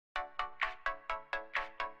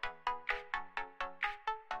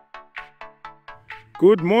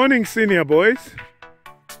Good morning, senior boys.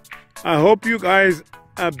 I hope you guys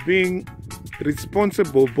are being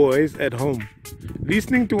responsible boys at home,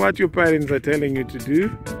 listening to what your parents are telling you to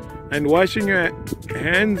do, and washing your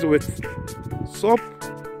hands with soap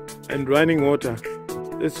and running water.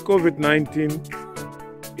 This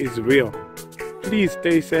COVID-19 is real. Please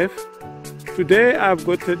stay safe. Today I've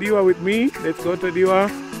got Tadiwa with me. Let's go, Tadiwa.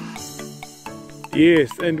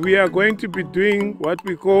 Yes, and we are going to be doing what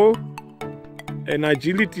we call an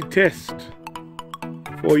agility test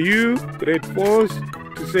for you grade 4s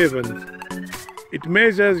to 7s. It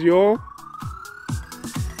measures your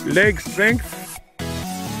leg strength,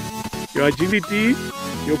 your agility,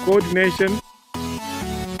 your coordination,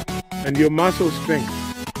 and your muscle strength.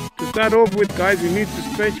 To start off with, guys, you need to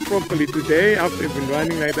stretch properly today after you've been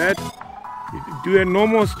running like that. You do a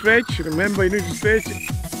normal stretch. Remember, you need to stretch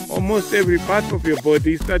almost every part of your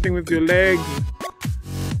body, starting with your legs,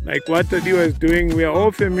 like what Tadiwa is doing. We are all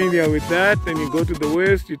familiar with that. Then you go to the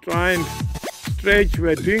waist, you try and stretch. We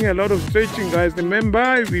are doing a lot of stretching, guys.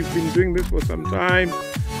 Remember, we've been doing this for some time.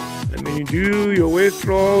 And then you do your waist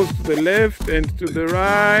rolls to the left and to the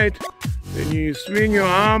right. Then you swing your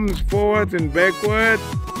arms forwards and backwards.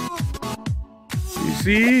 You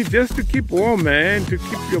see, just to keep warm, man, to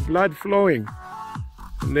keep your blood flowing.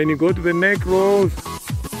 And then you go to the neck rolls.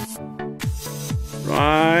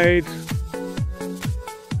 Right.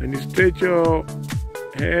 And you stretch your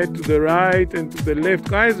head to the right and to the left.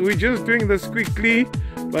 Guys, we're just doing this quickly,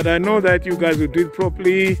 but I know that you guys will do it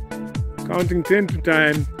properly, counting 10 to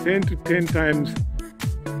 10 times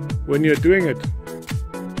when you're doing it.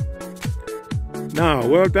 Now,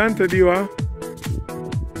 well done, Tadiwa.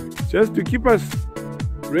 Just to keep us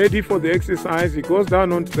ready for the exercise, he goes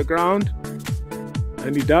down onto the ground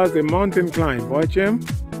and he does the mountain climb. Watch him.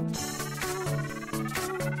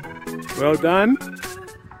 Well done.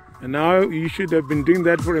 And now you should have been doing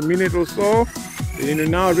that for a minute or so. Then you're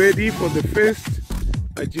now ready for the first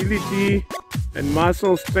agility and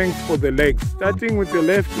muscle strength for the legs. Starting with your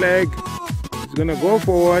left leg, he's gonna go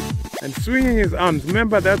forward and swinging his arms.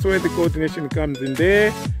 Remember, that's where the coordination comes in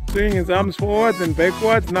there. Swinging his arms forwards and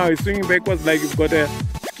backwards. Now he's swinging backwards like you've got a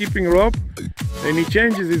skipping rope. Then he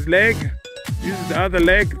changes his leg, uses the other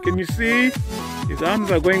leg. Can you see? His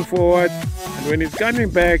arms are going forward, and when he's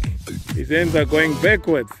coming back, his hands are going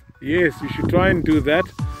backwards. Yes, you should try and do that.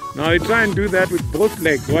 Now you try and do that with both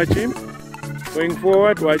legs. Watch him. Going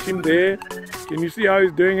forward, watch him there. Can you see how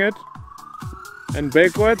he's doing it? And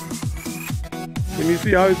backwards. Can you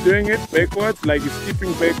see how he's doing it? Backwards, like he's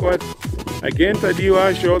skipping backwards. Again,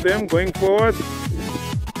 Tadiwa, show them. Going forward.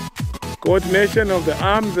 Coordination of the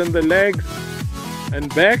arms and the legs.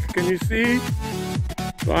 And back, can you see?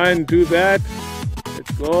 Try and do that.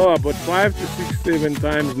 Let's go, about 5 to 6, 7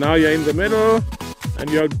 times. Now you're in the middle. And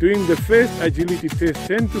you're doing the first agility test.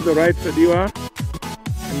 10 to the right, Tadiwa.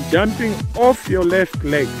 And jumping off your left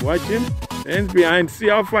leg. Watch him. Hands behind. See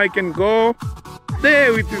how far I can go.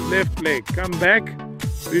 There with his left leg. Come back.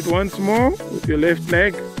 Do it once more with your left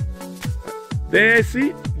leg. There,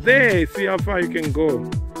 see? There. See how far you can go.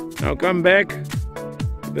 Now come back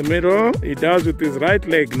to the middle. He does with his right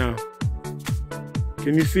leg now.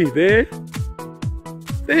 Can you see? There.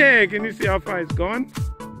 There. Can you see how far it's gone?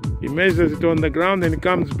 He measures it on the ground and he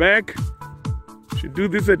comes back. Should do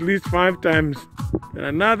this at least 5 times. And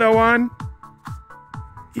another one.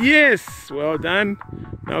 Yes, well done.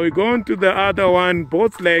 Now we go on to the other one,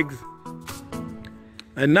 both legs.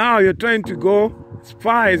 And now you're trying to go as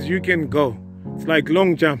far as you can go. It's like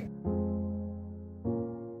long jump.